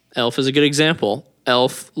Elf is a good example.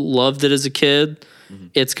 Elf, loved it as a kid.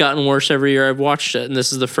 It's gotten worse every year I've watched it. And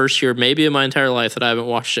this is the first year, maybe in my entire life, that I haven't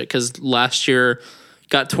watched it. Because last year,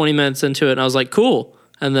 got 20 minutes into it and I was like, cool.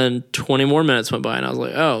 And then 20 more minutes went by and I was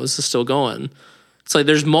like, oh, this is still going. It's like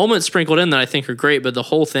there's moments sprinkled in that I think are great, but the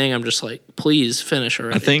whole thing, I'm just like, please finish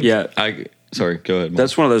already. I think. Yeah. Sorry. Go ahead. Mark.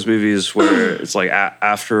 That's one of those movies where it's like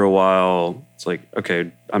after a while, it's like,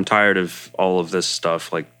 okay, I'm tired of all of this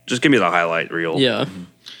stuff. Like, just give me the highlight reel. Yeah.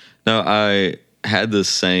 No, I had the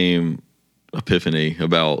same epiphany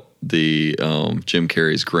about the Jim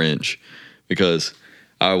Carrey's Grinch because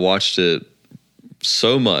I watched it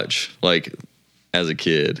so much, like as a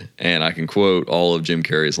kid, and I can quote all of Jim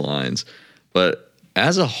Carrey's lines, but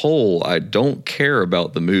as a whole, I don't care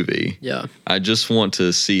about the movie. Yeah. I just want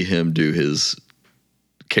to see him do his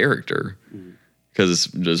character because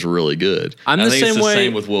it's just really good. I'm the I think same it's the way-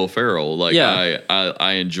 same with Will Ferrell. Like Yeah.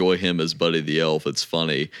 I enjoy him as Buddy the Elf. It's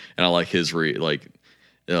funny, and I like his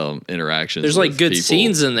interactions. There's, like, with good people.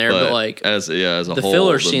 sines in there, but, like, as a the whole,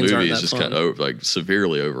 filler the scenes aren't movie is that just fun. kind of like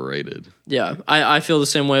severely overrated. Yeah, I feel the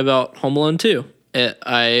same way about Home Alone 2.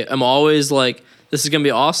 I am always like, this is going to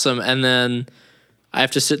be awesome. And then I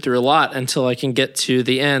have to sit through a lot until I can get to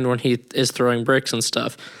the end when he is throwing bricks and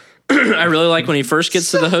stuff. I really like when he first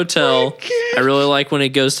gets to the hotel. I really like when he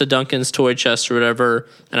goes to Duncan's toy chest or whatever.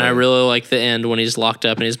 And I really like the end when he's locked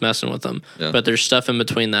up and he's messing with them. Yeah. But there's stuff in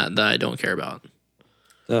between that I don't care about.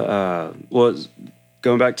 Well,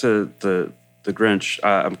 going back to the Grinch,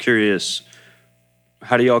 I'm curious,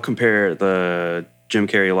 how do y'all compare the Jim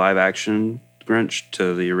Carrey live action Grinch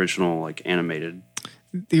to the original like animated?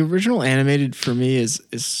 The original animated for me is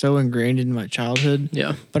so ingrained in my childhood.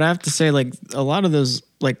 Yeah. But I have to say, like, a lot of those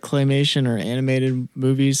like claymation or animated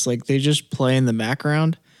movies, like they just play in the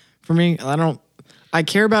background for me. I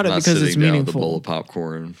care about it Not because it's sitting down with a bowl meaningful. of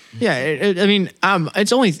popcorn. Yeah,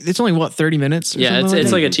 it's only what 30 minutes. Or Yeah, something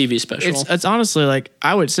it's that? like a TV special. It's honestly like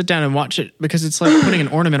I would sit down and watch it because it's like putting an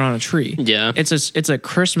ornament on a tree. Yeah. It's a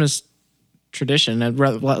Christmas tradition,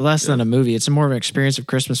 less than a movie. It's more of an experience of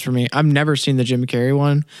Christmas for me. I've never seen the Jim Carrey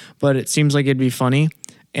one, but it seems like it'd be funny,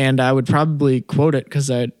 and I would probably quote it because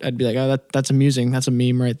I'd be like, oh, that's amusing. That's a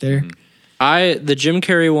meme right there. The Jim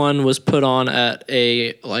Carrey one was put on at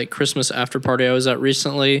a like Christmas after party I was at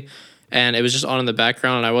recently, and it was just on in the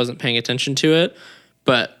background and I wasn't paying attention to it.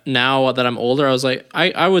 But now that I'm older, I was like,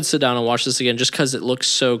 I would sit down and watch this again just because it looks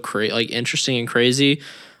so interesting and crazy.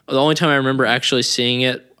 The only time I remember actually seeing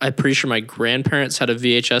it, I'm pretty sure my grandparents had a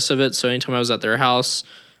VHS of it. So anytime I was at their house,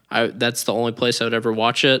 that's the only place I would ever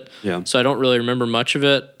watch it. Yeah. So I don't really remember much of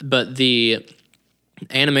it. But the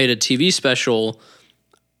animated TV special,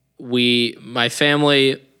 my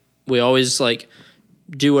family, we always like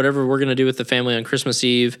do whatever we're going to do with the family on Christmas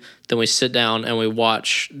Eve. Then we sit down and we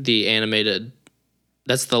watch the animated.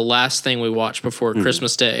 That's the last thing we watch before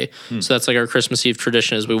Christmas Day. So that's like our Christmas Eve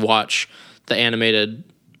tradition is we watch the animated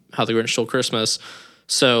How the Grinch Stole Christmas.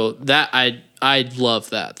 So that I love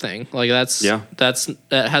that thing. Like that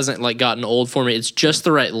hasn't like gotten old for me. It's just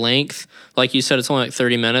the right length. Like you said, it's only like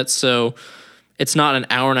 30 minutes. So it's not an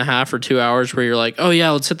hour and a half or 2 hours where you're like, oh yeah,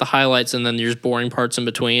 let's hit the highlights and then there's boring parts in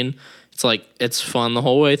between. It's like it's fun the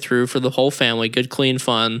whole way through for the whole family, good, clean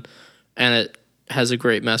fun, and it has a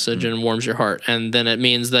great message and warms your heart. And then it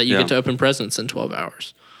means that you get to open presents in 12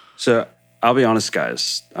 hours. So I'll be honest,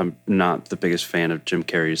 guys. I'm not the biggest fan of Jim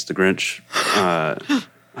Carrey's The Grinch.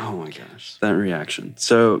 Oh my gosh, that reaction.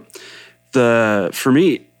 So for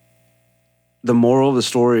me, the moral of the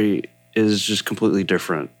story is just completely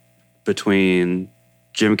different between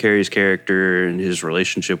Jim Carrey's character and his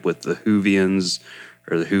relationship with the Whovians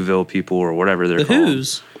or the Whoville people or whatever they're The called.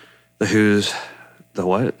 Who's. The Who's. The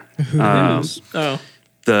what? Oh.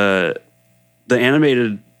 The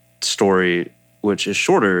animated story, which is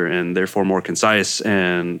shorter and therefore more concise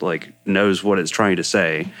and like knows what it's trying to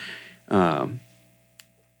say. The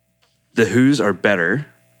Who's are better,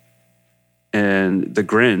 and the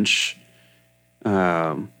Grinch,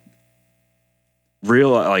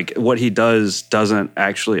 like what he does doesn't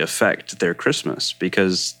actually affect their Christmas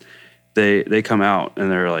because they come out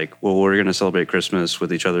and they're like, well, we're going to celebrate Christmas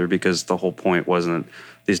with each other because the whole point wasn't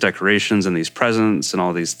these decorations and these presents and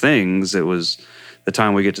all these things. It was the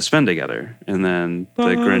time we get to spend together. And then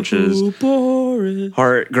the Grinch's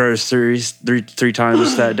heart grows three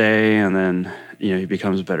times that day, and then he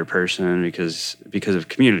becomes a better person because of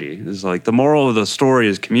community. It's like the moral of the story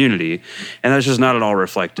is community, and that's just not at all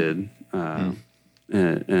reflected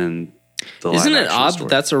in the Isn't it live-action odd story. that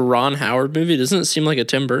that's a Ron Howard movie? Doesn't it seem like a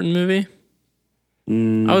Tim Burton movie?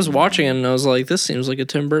 I was watching it and I was like, this seems like a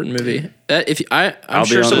Tim Burton movie. I'm sure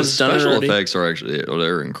honest, someone's done it Special already. effects are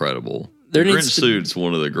they're incredible. There The needs Grinch to- suit's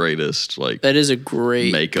one of the greatest That is a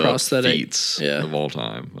great makeup prosthetic. feats Yeah. of all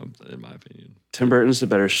time, in my opinion. Tim Burton's the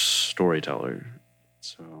better storyteller.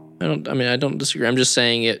 So I don't disagree. I'm just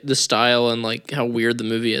saying the style and like how weird the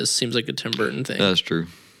movie is seems like a Tim Burton thing. That's true.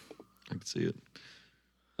 I can see it.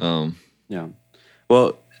 Yeah.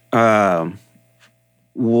 Well,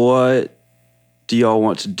 what do y'all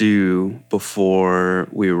want to do before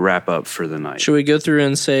we wrap up for the night? Should we go through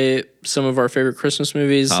and say some of our favorite Christmas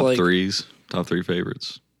movies? Top three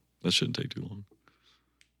favorites. That shouldn't take too long.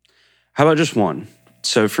 How about just one?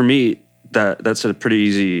 So for me, that's a pretty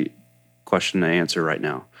easy question to answer right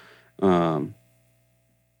now.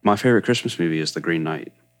 My favorite Christmas movie is The Green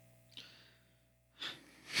Knight.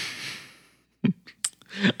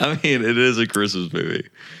 I mean, it is a Christmas movie.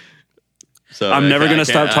 So I'm never going to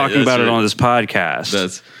stop talking about it on this podcast.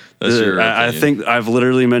 That's your I opinion. think I've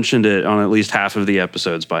literally mentioned it on at least half of the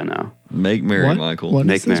episodes by now. Make merry, What? Michael. What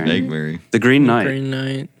Make is this merry. Make merry. The Green Knight. Green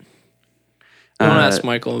Knight. I want to Uh, ask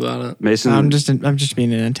Michael about it. Mason. I'm just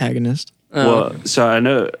being an antagonist. well, so I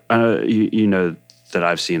know you know that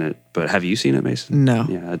I've seen it, but have you seen it, Mason? No.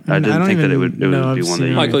 Yeah, I I didn't don't think that it even would know be I've one seen that it.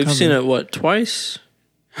 you. Michael, you've covered. seen it what, twice?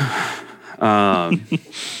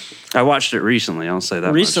 I watched it recently. I'll say that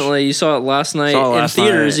much. Recently, you saw it last night Saw it in last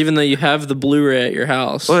theaters, night. even though you have the Blu-ray at your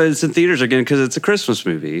house. Well, it's in theaters again because it's a Christmas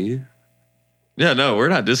movie. Yeah, no, we're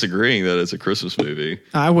not disagreeing that it's a Christmas movie.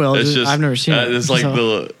 I will. It's just I've never seen it. It's like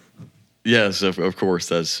so- yes, of course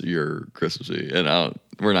that's your Christmas movie, and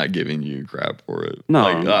we're not giving you crap for it. No,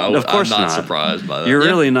 Like, of course I'm not not. surprised by that. You're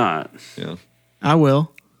really not. Yeah. I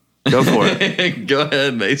will. Go for it. Go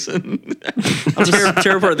ahead, Mason.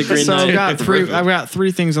 tear apart the Green So Knight. I've got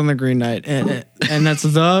three things on the Green Knight, and that's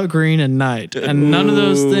the Green and Night, and none of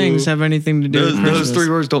those things have anything to do with Christmas. those three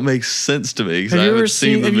words don't make sense to me because I Have you ever haven't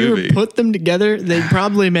seen the Have you movie. ever put them together? They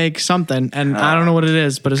probably make something, and I don't know what it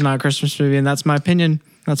is, but it's not a Christmas movie, and that's my opinion.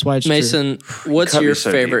 That's why it's true. Mason, what's Cut me your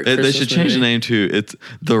so favorite They Christmas should change the movie? name to it's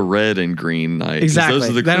the Red and Green Knight. 'cause Exactly. Those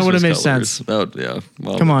are the Then it would've Christmas made colors. sense. That would, yeah.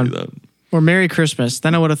 Why Come would on. we do Or Merry Christmas.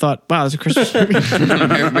 Then I would have thought, wow, it's a Christmas movie.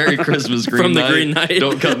 that? Merry Christmas, Green From the Knight. Green Knight.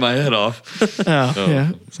 Don't cut my head off. Oh,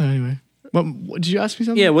 yeah. So anyway, what did you ask me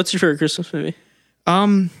something? Yeah, what's your favorite Christmas movie?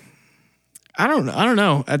 I don't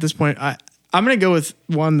know at this point. I'm gonna go with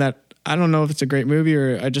one that I don't know if it's a great movie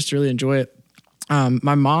or I just really enjoy it.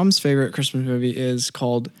 My mom's favorite Christmas movie is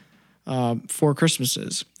called Four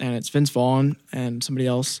Christmases, and it's Vince Vaughn and somebody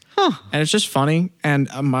else, and it's just funny. And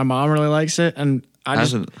my mom really likes it, and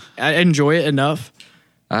I enjoy it enough.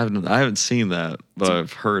 I haven't seen that, but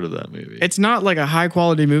I've heard of that movie. It's not like a high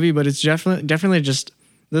quality movie, but it's definitely just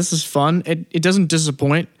this is fun. It doesn't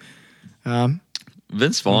disappoint.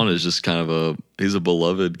 Vince Vaughn is just kind of he's a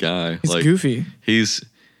beloved guy. It's goofy.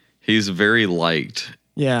 He's very liked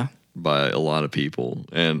Yeah. by a lot of people.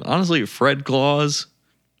 And honestly, Fred Claus,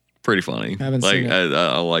 pretty funny. Haven't like seen it.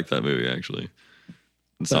 I like that movie actually.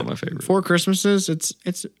 It's not my favorite. Four Christmases,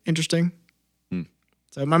 it's interesting.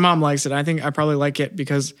 So my mom likes it. I think I probably like it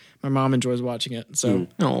because my mom enjoys watching it. So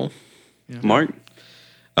No. Mark?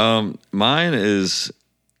 Mine is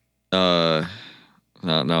no,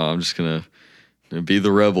 I'm just gonna be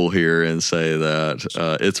the rebel here and say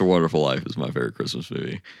that It's a Wonderful Life is my favorite Christmas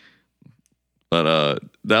movie. But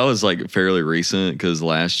that was like fairly recent because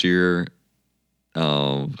last year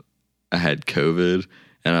I had COVID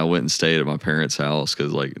and I went and stayed at my parents' house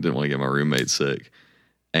because like didn't want to get my roommate sick.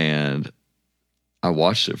 And I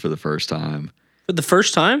watched it for the first time. For the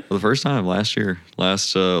first time? For the first time last year,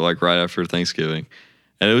 like right after Thanksgiving.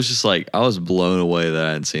 And it was just like, I was blown away that I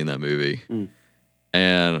hadn't seen that movie.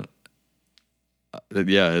 And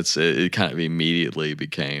yeah, it kind of immediately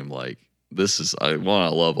became like, I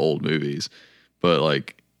love old movies, but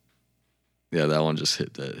like, yeah, that one just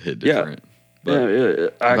hit different.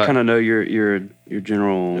 But I but- kind of know your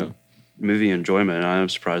general Yeah. movie enjoyment, and I'm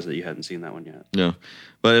surprised that you hadn't seen that one yet. yeah.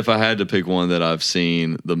 But if I had to pick one that I've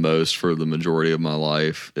seen the most for the majority of my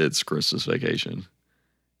life, it's Christmas Vacation.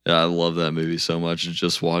 Yeah, I love that movie so much. I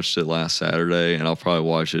just watched it last Saturday, and I'll probably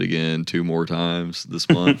watch it again 2 more times this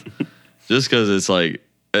month. Just because it's like,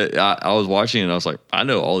 I was watching it and I was like, I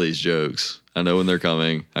know all these jokes. I know when they're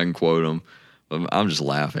coming. I can quote them. But I'm just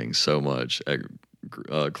laughing so much at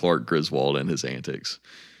Clark Griswold and his antics.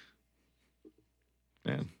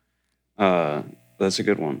 Man. That's a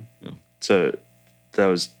good one. Yeah. So that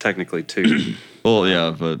was technically 2, Well,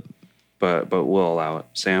 yeah, but but we'll allow it.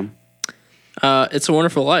 Sam? It's a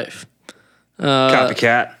Wonderful Life.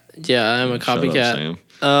 Copycat. Yeah, I'm a shut up, copycat.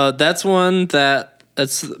 Sam. That's one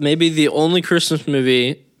that's maybe the only Christmas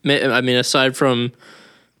movie, I mean, aside from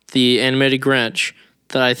the animated Grinch,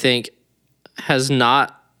 that I think has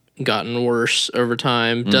not gotten worse over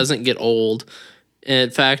time, doesn't get old.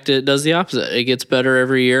 In fact, it does the opposite. It gets better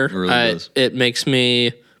every year. It really does. It makes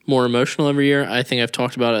me more emotional every year. I think I've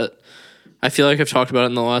talked about it. I feel like I've talked about it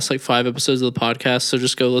in the last 5 episodes of the podcast. So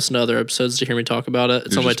just go listen to other episodes to hear me talk about it.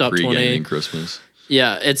 It's You're on my just top 20. pre-gaming Christmas.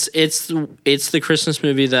 Yeah, it's the Christmas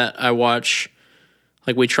movie that I watch.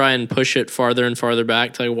 Like we try and push it farther and farther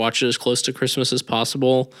back to like watch it as close to Christmas as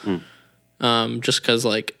possible. Just because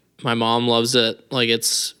like my mom loves it. Like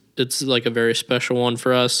it's like a very special one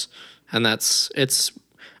for us, and I just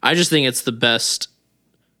think it's the best.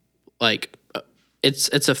 Like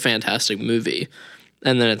it's a fantastic movie,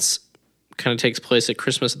 and then it's kind of takes place at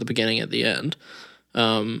Christmas at the beginning, at the end.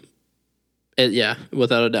 Yeah,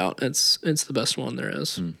 without a doubt, it's the best one there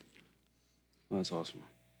is. That's awesome.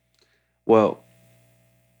 Well,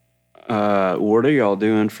 what are y'all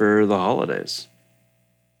doing for the holidays?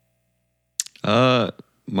 My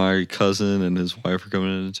cousin and his wife are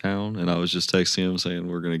coming into town, and I was just texting him saying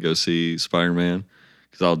we're going to go see Spider-Man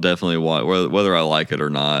because I'll definitely watch, whether I like it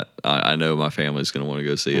or not. I know my family's going to want to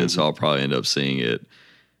go see it, so I'll probably end up seeing it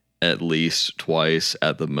at least twice,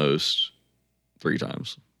 at the most 3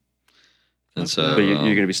 times. And so, But you're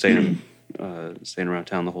going to be staying around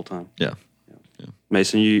town the whole time. Yeah.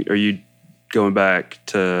 Mason, are you going back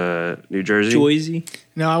to New Jersey? Joyzy.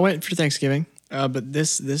 No, I went for Thanksgiving, but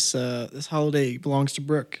this holiday belongs to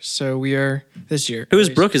Brooke, so we are this year. Who is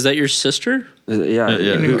Brooke? Is that your sister? Yeah.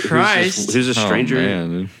 In Christ. Who's a stranger? Oh, man,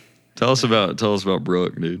 dude. Tell us about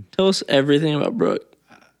Brooke, dude. Tell us everything about Brooke.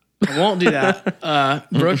 I won't do that.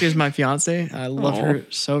 Brooke is my fiance. I love her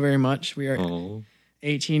so very much. We are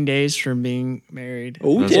 18 days from being married.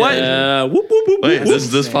 Oh, That's yeah. Whoop, whoop, whoop, Wait, whoop.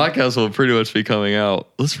 this podcast will pretty much be coming out.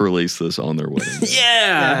 Let's release this on their wedding day.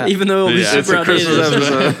 Yeah. Even though it'll be Yeah, it's super a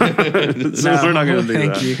Christmas outdated. So we're not going to do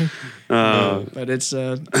Thank that. you. But it's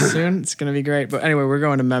soon. It's going to be great. But anyway, we're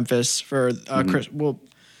going to Memphis for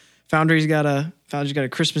Foundry's got a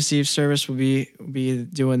Christmas Eve service. We'll be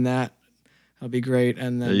doing that. That'll be great.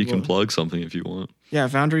 And then You can plug something if you want. Yeah,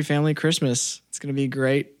 Foundry Family Christmas. It's going to be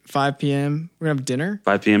great. 5 p.m. We're going to have dinner.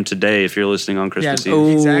 5 p.m. today if you're listening on Christmas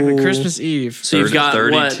Eve. Exactly. Christmas Eve. So you've got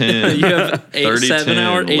 30, what? 10. You have 8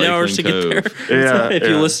 30, hours to get there. Yeah, If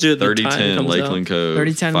you listen to it, the 30, time 10, comes Lakeland out. Cove.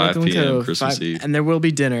 3010 5 Lakeland p.m. Cove. Christmas Eve. And there will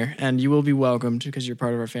be dinner, and you will be welcomed because you're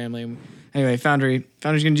part of our family. Anyway, Foundry's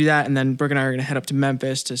going to do that, and then Brooke and I are going to head up to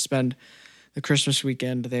Memphis to spend the Christmas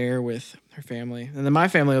weekend there with her family. And then my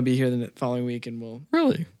family will be here the following week, and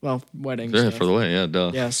Really? wedding Yeah, stuff. for the way. Yeah,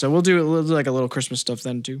 duh. Yeah, so we'll do like a little Christmas stuff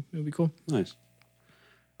then, too. It'll be cool. Nice.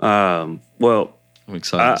 Well, I'm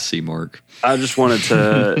excited to see Mark. I just wanted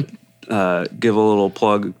to give a little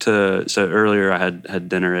plug to. So earlier I had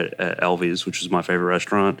dinner at Elvy's, which is my favorite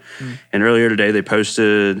restaurant, and earlier today they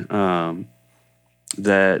posted that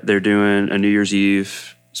they're doing a New Year's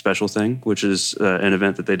Eve special thing, which is an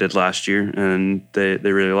event that they did last year, and they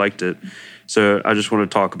really liked it. So I just want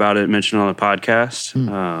to talk about it, mention it on the podcast,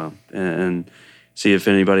 and see if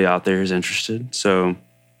anybody out there is interested. So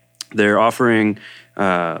they're offering.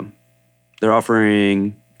 It's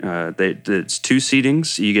 2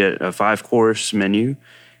 seatings. You get a 5-course menu,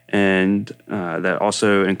 and that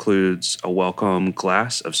also includes a welcome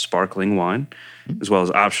glass of sparkling wine, as well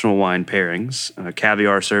as optional wine pairings,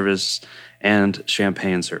 caviar service, and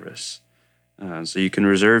champagne service. So you can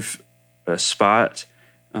reserve a spot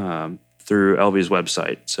through Elvy's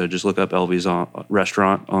website. So just look up Elvy's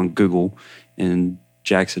restaurant on Google in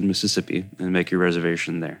Jackson, Mississippi, and make your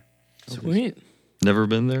reservation there. Sweet. Never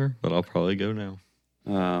been there, but I'll probably go now.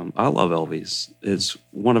 I love Elvy's. It's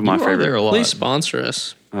one of my You are there favorite. a lot. Please sponsor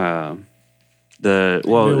us. wanna There's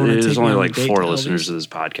take only me on a like date 4 to listeners Elvy's? to this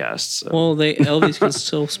podcast. So. Well, Elvis can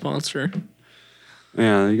still sponsor.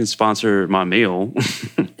 Yeah, you can sponsor my meal.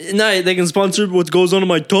 No, they can sponsor what goes on in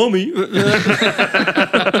my tummy. Well,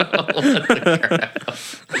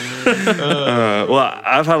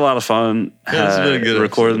 I've had a lot of fun Yeah, it's been a good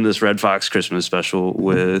recording this Red Fox Christmas special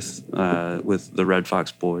with the Red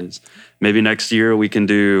Fox boys. Maybe next year we can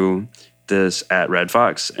do this at Red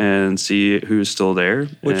Fox and see who's still there.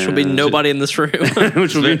 Which will be nobody in this room.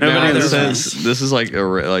 Which will be Now, nobody. in a in sense, this is like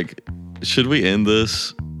should we end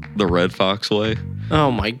this the Red Fox way?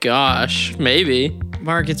 Oh my gosh. Maybe.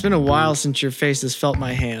 Mark, it's been a while since your face has felt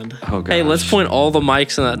my hand. Oh, Hey, let's point all the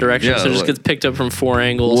mics in that direction Yeah, so it just like- gets picked up from 4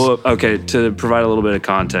 angles. Well, okay, to provide a little bit of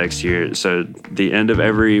context here. So, the end of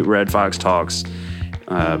every Red Fox Talks,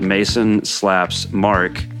 Mason slaps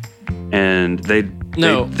Mark, and they do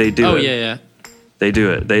Oh, it. yeah. They do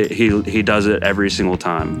it. He does it every single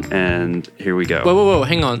time. And here we go. Whoa.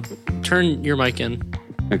 Hang on. Turn your mic in.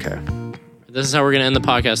 Okay. This is how we're going to end the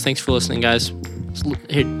podcast. Thanks for listening, guys.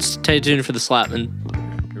 Here, stay tuned for the slap. And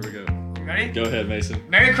Here we go. Ready? Go ahead, Mason.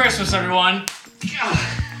 Merry Christmas, everyone.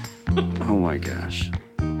 Oh my gosh.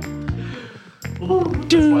 Let's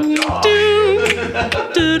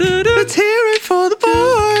hear it for the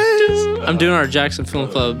boys. I'm doing our Jackson Film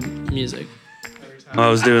Club music. I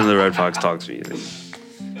was doing the Red Fox Talks music.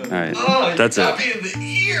 All right. That's it. Me in the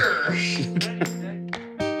ear.